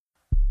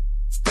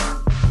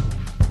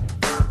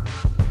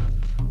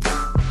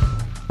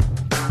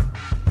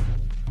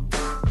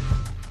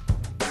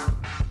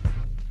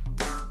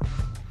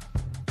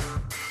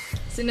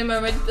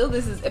Cinema Red Pill.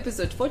 This is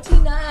episode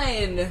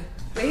 49.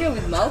 We're here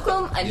with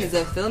Malcolm, and he's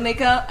a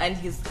filmmaker, and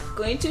he's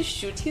going to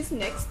shoot his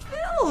next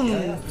film.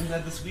 Yeah, doing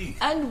that this week.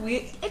 And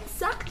we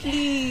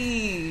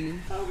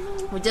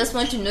just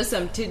want to know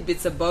some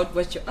tidbits about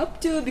what you're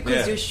up to,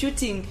 because you're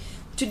shooting.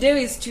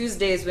 Today is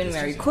Tuesday, is when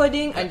we're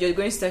recording, and you're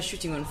going to start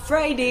shooting on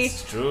Friday.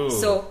 It's true.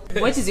 So,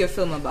 what is your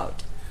film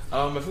about?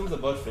 My film's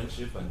about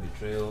friendship and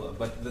betrayal,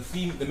 but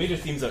the major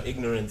themes are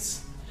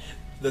ignorance.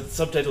 The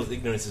subtitle is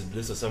 "Ignorance is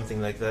Bliss" or something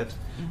like that,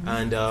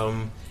 and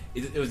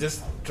it was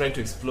just trying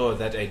to explore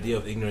that idea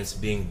of ignorance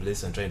being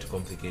bliss and trying to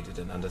complicate it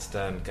and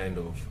understand kind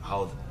of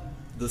how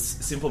those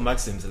simple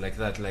maxims like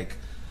that, like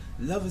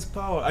love is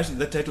power. Actually,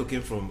 that title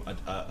came from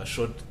a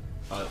short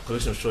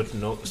collection of short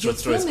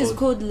stories. The film is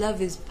called Love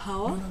is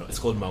Power? No, it's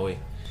called Mawe.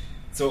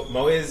 So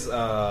Mawe is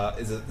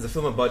a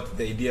film about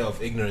the idea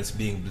of ignorance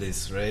being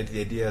bliss, right?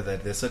 The idea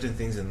that there's certain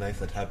things in life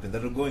that happen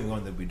that are going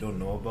on that we don't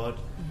know about,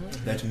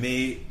 that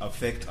may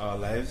affect our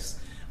lives,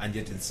 and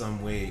yet in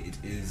some way it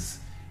is,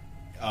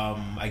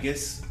 I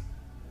guess,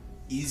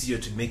 easier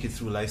to make it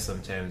through life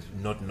sometimes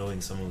not knowing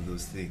some of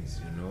those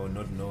things,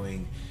 not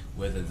knowing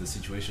whether the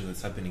situation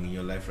that's happening in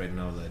your life right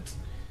now that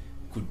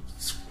could...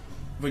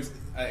 But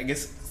I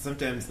guess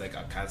sometimes like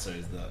a cancer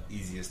is the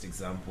easiest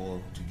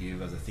example to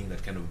give as a thing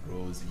that kind of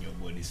grows in your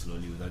body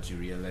slowly without you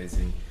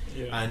realizing.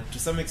 Yeah. And to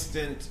some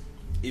extent,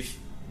 if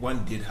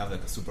one did have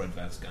like a super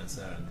advanced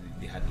cancer and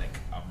they had like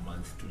a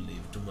month to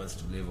live, 2 months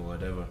to live or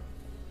whatever,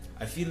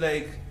 I feel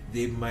like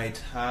they might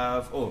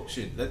have...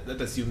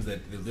 that assumes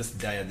that they'll just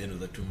die at the end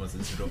of the 2 months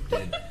and drop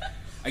dead.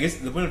 I guess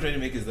the point I'm trying to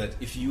make is that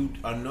if you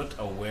are not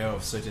aware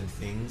of certain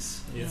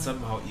things, it's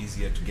somehow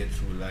easier to get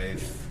through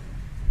life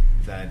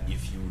than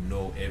if you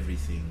know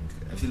everything.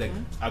 I feel like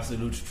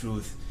absolute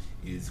truth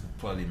is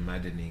probably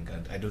maddening,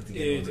 and I don't think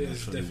anyone would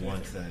actually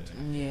want that.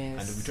 Yes.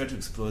 And we try to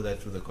explore that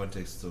through the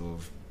context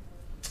of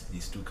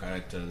these two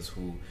characters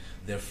who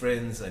they're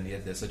friends, and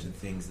yet there are certain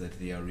things that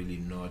they are really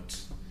not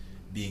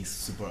being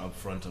super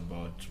upfront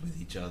about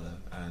with each other.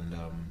 And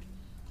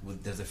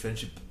does the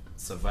friendship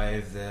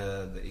survive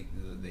there?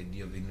 The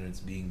idea of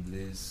ignorance being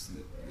bliss,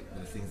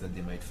 the things that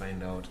they might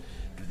find out.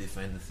 Do they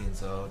find the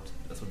things out?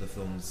 That's what the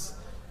film's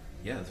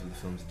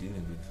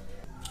dealing with.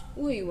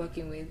 Who are you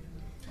working with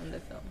on the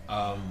film?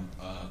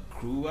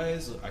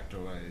 Crew-wise or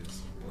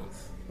actor-wise?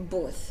 Both.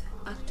 Both.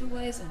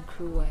 Actor-wise and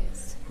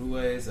crew-wise.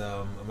 Crew-wise,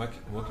 I'm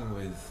working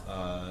with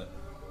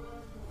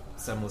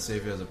Samuel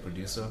Xavier as a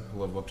producer,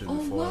 who I've worked with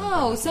before.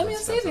 Oh wow, Samuel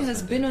Xavier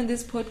has been on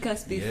this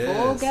podcast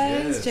before,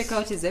 guys. Check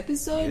out his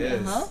episode.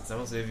 Yes.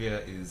 Samuel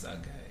Xavier is a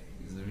guy.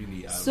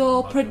 Really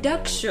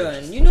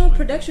production.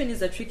 Production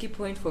is a tricky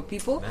point for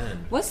people.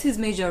 Man. What's his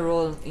major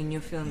role in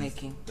your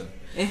filmmaking?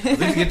 I'll need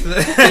to get to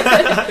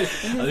that.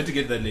 I'll need to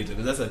get that later,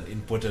 because that's an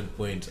important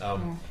point.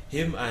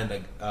 Him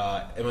and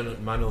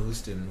Emmanuel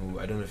Houston, who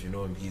I don't know if you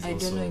know him, he's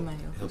also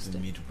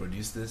helping me to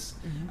produce this.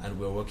 And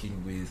we're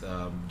working with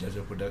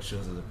Jaja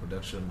Productions as a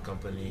production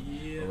company.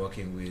 We're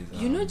working with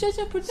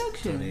Jaja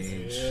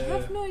Productions. I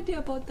have no idea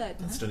about that.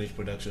 And Stone Age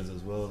Productions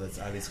as well. That's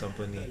Ali's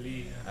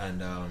company.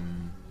 And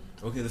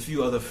there's a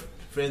few other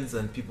friends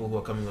and people who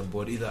are coming on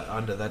board, either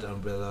under that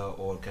umbrella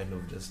or kind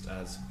of just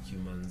as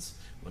humans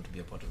want to be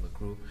a part of the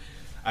crew.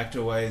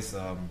 Actor-wise,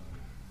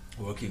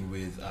 working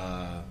with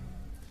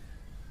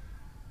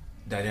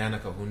Diana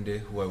Kahunde,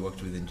 who I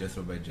worked with in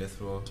Jethro by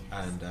Jethro,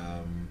 and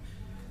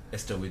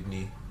Esther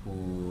Whitney,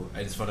 who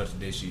I just found out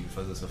today she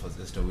refers herself as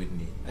Esther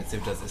Whitney,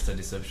 except as Esther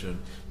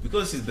Deception,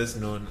 because she's best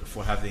known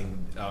for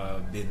having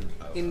been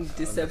in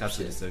Deception.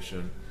 Capsule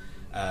Deception.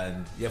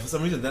 And for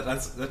some reason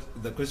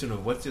the question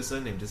of what's your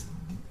surname just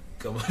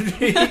come on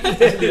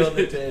really all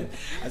the time.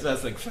 I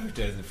asked like 5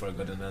 times before I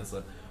got an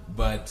answer.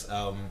 But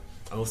I'm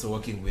also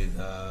working with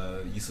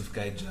Yusuf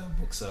Kaija,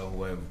 boxer,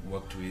 who I've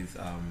worked with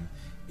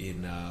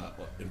in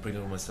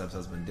Pregnant Woman Stabs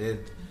Husband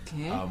Dead.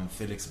 Okay.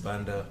 Felix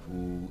Banda,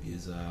 who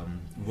is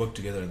we worked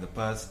together in the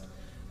past.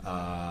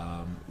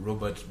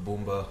 Robert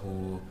Bumba,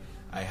 who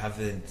I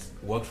haven't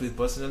worked with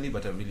personally,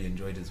 but I really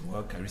enjoyed his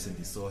work. I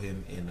recently saw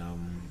him in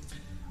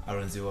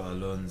Aranziwa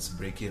Alon's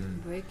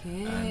Break-In.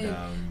 And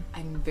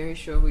I'm very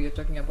sure who you're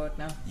talking about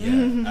now.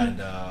 And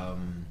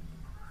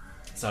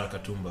Sarah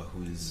Katumba,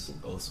 who is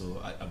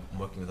also, I'm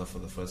working with her for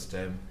the first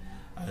time.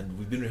 And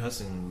we've been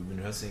rehearsing.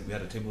 We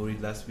had a table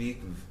read last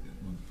week. We've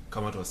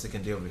come out to our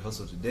second day of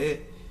rehearsal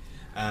today.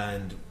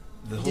 And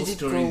the whole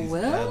story is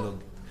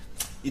dialogue.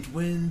 It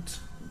went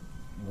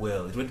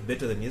well. It went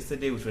better than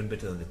yesterday, which went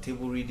better than the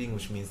table reading,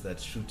 which means that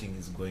shooting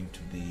is going to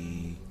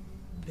be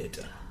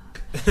better.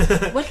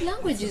 What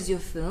language is your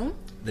film?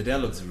 The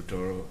dialogue is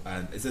Rutoro,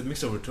 and it's a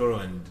mix of Rutoro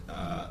and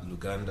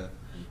Luganda,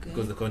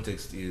 because the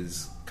context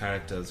is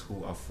characters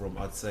who are from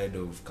outside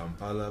of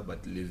Kampala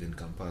but live in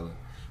Kampala,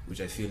 which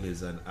I feel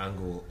is an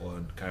angle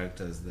on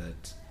characters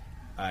that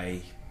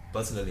I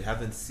personally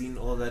haven't seen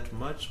all that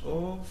much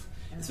of,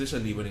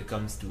 especially when it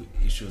comes to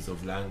issues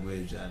of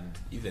language and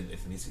even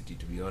ethnicity,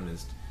 to be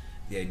honest.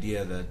 The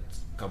idea that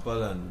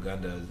Kampala and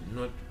Uganda,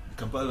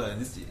 Kampala and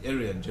this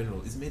area in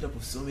general, is made up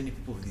of so many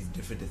people of these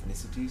different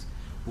ethnicities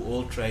who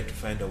all try to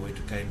find a way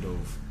to kind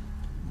of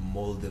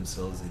mold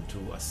themselves into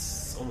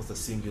almost a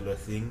singular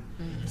thing.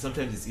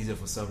 Sometimes it's easier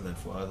for some than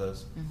for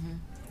others.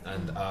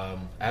 And I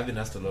have been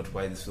asked a lot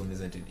why this film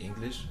isn't in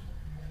English,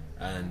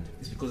 and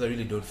it's because I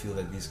really don't feel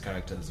that these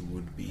characters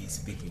would be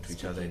speaking to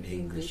each other in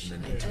English in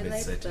an intimate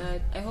setting.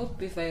 That. I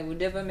hope if I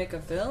would ever make a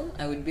film,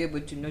 I would be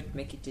able to not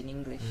make it in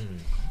English,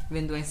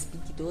 even though I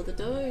speak it all the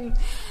time.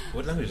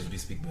 What languages do you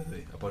speak, by the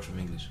way, apart from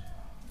English?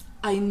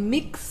 I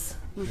mix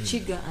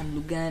Ruchiga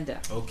and Luganda.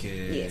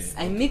 Okay. Yes,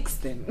 I mix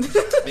them.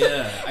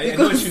 Yeah, I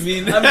know what you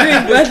mean. I'm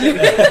doing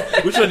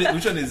badly.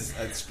 Which one is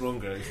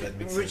stronger? If that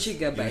makes sense.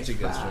 Ruchiga by Ruchiga is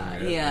far.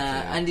 stronger.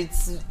 Yeah, Okay. and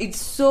it's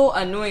so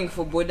annoying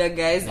for border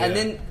guys. And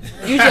then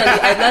usually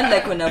I land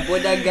like on a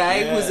border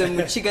guy who's a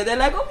Muchiga. They're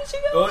like, oh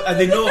Muchiga. Oh, and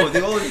they know.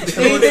 They always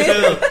tell.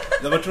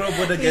 The Matoro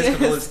border guys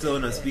can always tell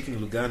when I'm speaking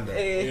Luganda.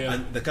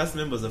 And the cast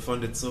members have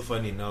found it so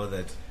funny now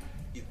that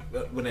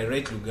when I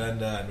write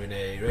Luganda and when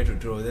I write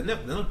Rutoro, they're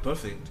not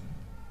perfect.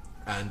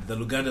 And the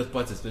Luganda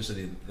parts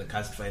especially, the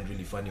cast find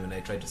really funny when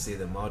I try to say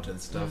them out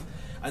and stuff.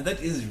 And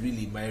that is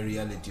really my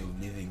reality of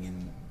living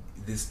in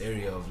this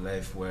area of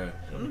life where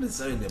I'm not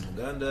necessarily in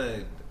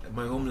Luganda.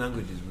 My home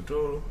language is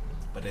Rutoro,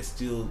 but I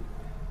still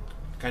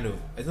kind of,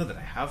 it's not that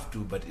I have to,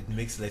 but it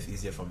makes life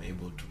easier if I'm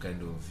able to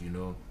kind of,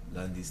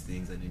 learn these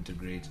things and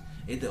integrate.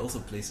 And there are also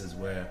places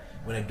where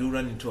when I do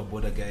run into a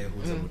border guy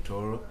who's a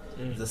Mutoro,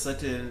 there's a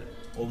certain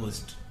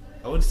almost,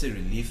 I won't say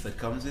relief that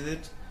comes with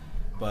it,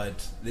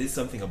 but there's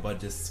something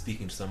about just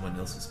speaking to someone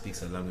else who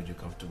speaks a language you're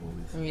comfortable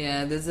with.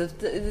 Yeah, there's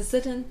a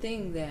certain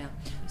thing there.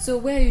 So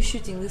where are you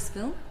shooting this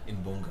film?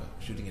 In Bonga.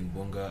 Shooting in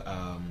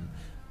Bonga.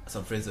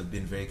 Some friends have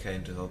been very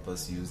kind to help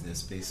us use their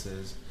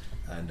spaces.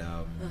 And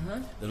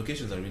the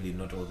locations are really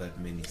not all that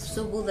many.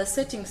 So will the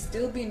setting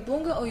still be in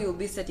Bonga, or you'll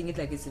be setting it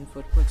like it's in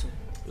Fort Porto?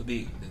 It'll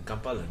be in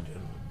Kampala in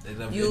general.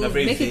 You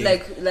make it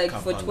like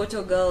Fort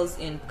Porto girls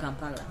in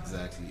Kampala.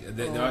 Exactly.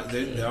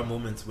 There are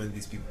moments when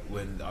these people,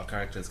 when our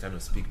characters kind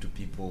of speak to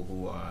people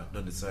who are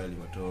not necessarily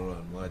Watoro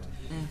and what,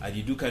 and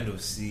you do kind of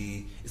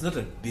see, it's not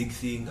a big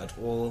thing at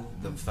all,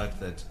 the fact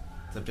that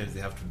sometimes they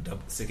have to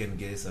second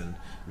guess and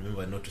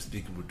remember not to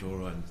speak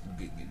Rutoro and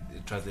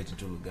translate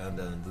into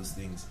Luganda and those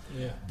things.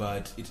 Yeah.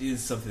 But it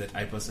is something that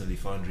I personally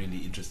found really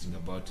interesting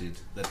about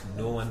it, that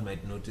no one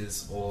might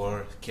notice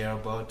or care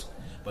about,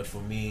 but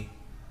for me,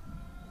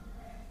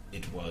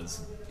 it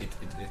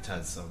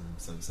has some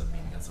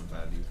meaning and some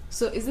value.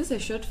 So is this a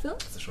short film?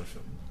 It's a short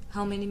film.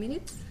 How many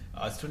minutes?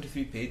 It's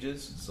 23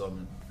 pages, so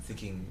I'm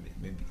thinking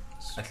maybe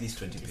at least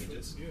 20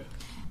 pages. Yeah.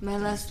 My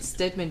last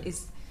statement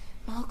is,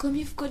 Malcolm,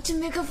 you've got to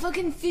make a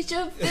fucking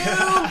feature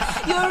film.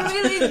 You're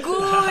really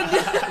good.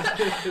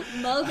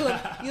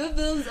 Malcolm, your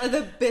films are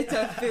the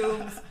better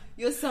films.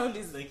 Your sound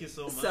is Thank you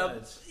so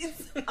much.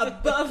 It's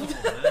above. Man,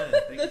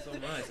 thank you so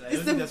much.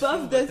 It's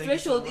above the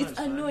threshold. It's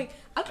annoying.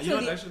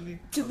 Actually,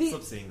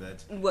 stop saying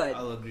that. What?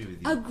 I'll agree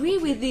with you. Agree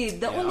with it.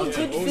 The only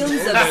good own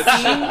films that I've shit,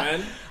 seen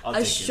man.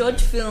 are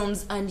short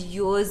films, and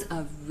yours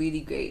are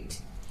really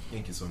great.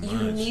 Thank you so much.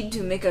 You need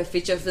to make a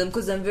feature film,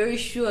 because I'm very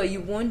sure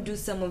you won't do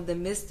some of the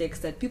mistakes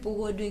that people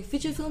who are doing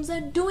feature films are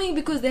doing,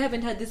 because they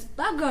haven't had this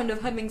background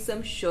of having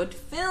some short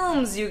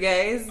films, you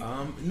guys.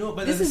 No,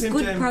 but This at the is same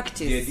good time,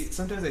 practice.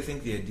 sometimes I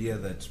think the idea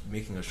that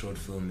making a short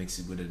film makes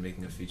you good at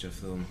making a feature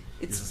film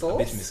It's is false? a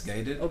bit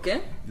misguided.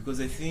 Okay. Because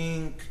I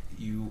think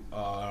you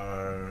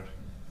are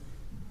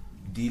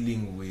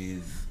dealing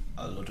with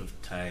a lot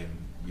of time,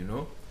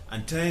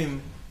 and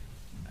time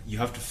you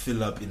have to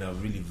fill up in a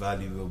really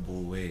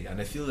valuable way.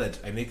 And I feel that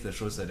I make the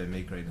shows that I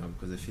make right now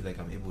because I feel like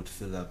I'm able to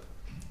fill up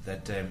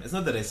that time. It's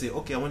not that I say,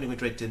 okay, I'm only going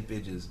to write 10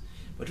 pages,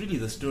 but really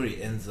the story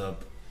ends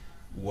up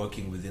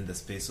working within the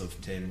space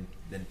of 10,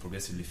 then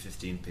progressively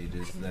 15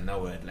 pages, and then now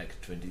we're at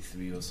like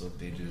 23 or so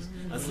pages.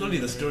 And slowly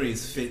the story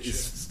is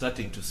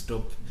starting to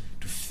stop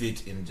to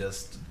fit in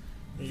just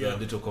the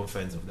little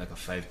confines of like a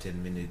 5-10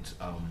 minute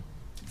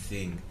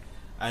thing.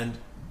 And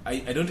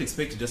I don't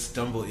expect to just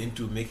stumble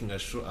into making a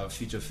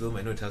feature film.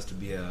 I know it has to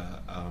be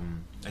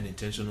an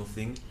intentional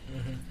thing.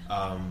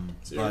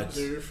 So but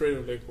you're afraid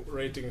of like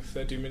writing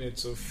 30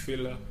 minutes of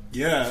filler.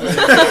 Yeah.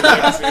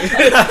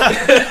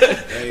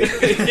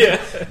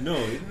 No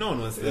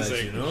one wants that,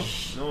 like,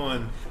 No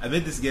one. I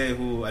met this guy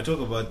who I talk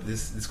about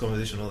this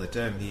conversation all the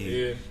time.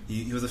 He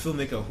was a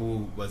filmmaker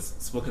who was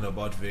spoken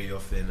about very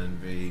often and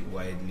very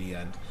widely.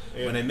 And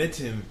when I met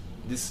him,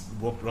 this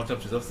rocked up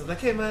to his office. I was like,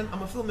 "Hey man,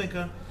 I'm a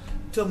filmmaker.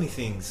 Tell me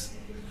things."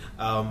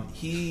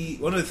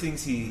 One of the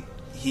things he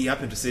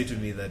happened to say to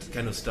me that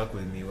kind of stuck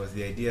with me was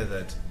the idea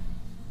that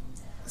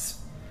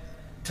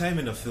time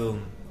in a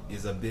film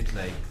is a bit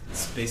like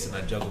space in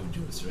a jug of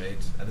juice,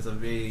 right? And it's a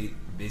very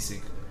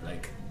basic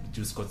like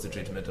juice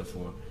concentrate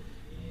metaphor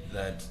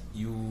that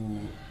you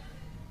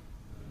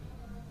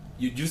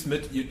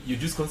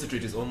juice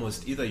concentrate is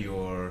almost either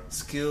your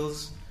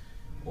skills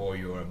or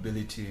your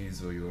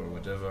abilities or your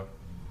whatever.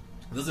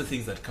 Those are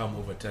things that come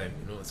over time,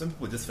 Some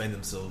people just find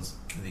themselves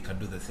and they can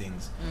do the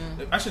things.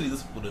 Actually,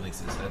 those people don't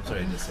exist. I'm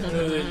sorry, I just said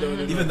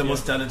that. Even the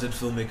most talented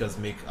filmmakers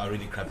make a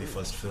really crappy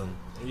first film.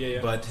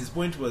 But his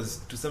point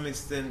was, to some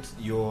extent,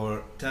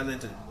 your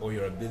talent or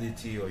your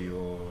ability or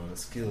your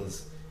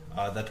skills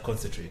that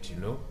concentrate, you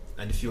know.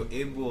 And if you're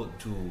able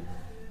to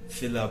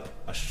fill up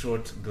a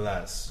short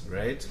glass,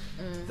 right?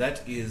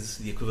 That is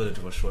the equivalent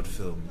of a short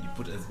film. You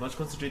put as much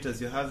concentrate as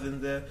you have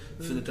in there,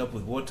 fill it up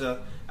with water,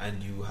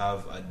 and you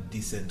have a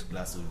decent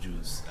glass of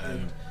juice.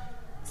 And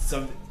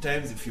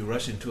sometimes if you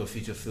rush into a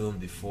feature film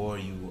before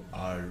you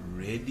are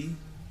ready,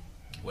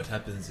 what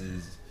happens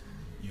is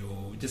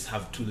you just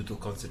have too little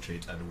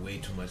concentrate and way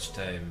too much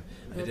time,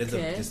 and it ends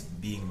up just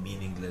being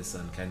meaningless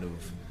and kind of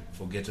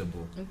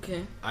forgettable.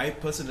 Okay. I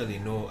personally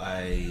know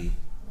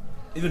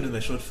even with my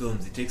short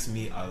films, it takes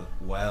me a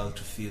while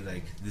to feel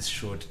like this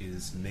short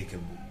is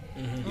makeable.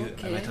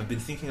 Like I've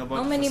been thinking about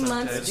how it many for some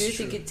months time. do you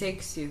think it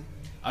takes you?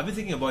 I've been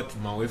thinking about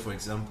Maui, for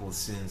example,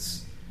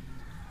 since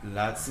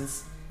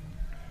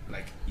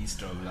like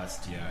Easter of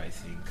last year, I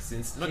think.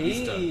 Since not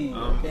Easter,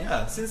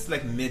 since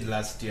like mid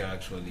last year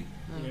actually.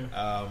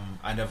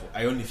 And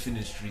I only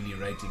finished really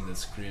writing the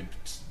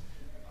script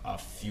a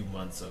few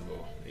months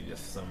ago, maybe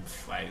some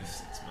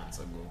 5-6 months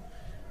ago,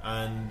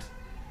 and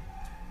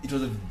it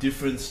was a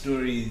different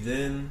story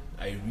then.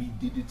 I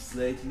redid it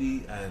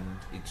slightly, and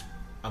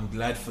I'm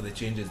glad for the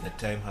changes that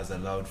time has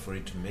allowed for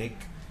it to make.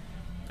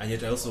 And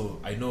yet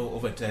I know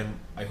over time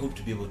I hope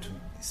to be able to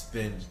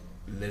spend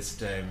less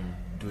time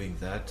doing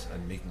that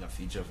and making a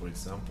feature, for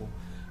example.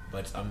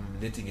 But I'm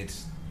letting it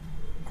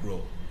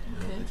grow.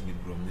 Letting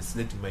it grow. I'm just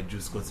letting my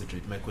juice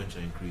concentrate, my quencher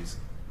increase.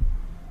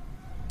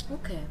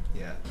 Okay.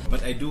 Yeah.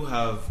 But I do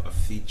have a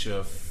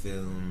feature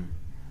film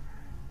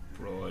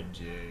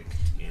project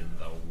in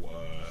the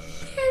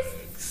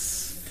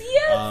works.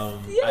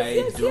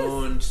 I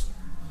don't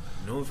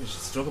know if I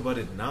should talk about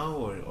it now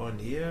or on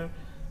here.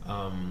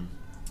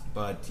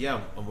 But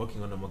yeah, I'm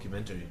working on a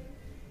mockumentary.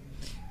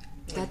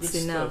 That's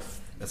enough.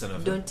 That's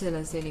enough. Don't tell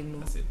us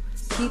anymore. That's it.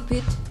 Keep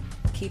it.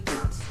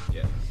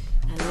 Yeah.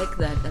 I like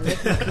that. I like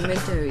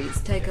documentaries.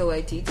 Taika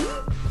Waititi.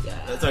 Yeah.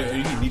 That's why I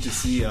really need to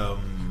see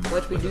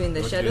what we do in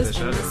the shadows,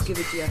 and let's give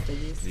it to you after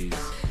this. Please.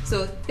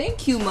 So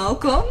thank you,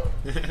 Malcolm.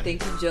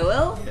 Thank you,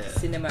 Joel. Yeah.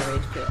 Cinema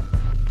Rage Pill.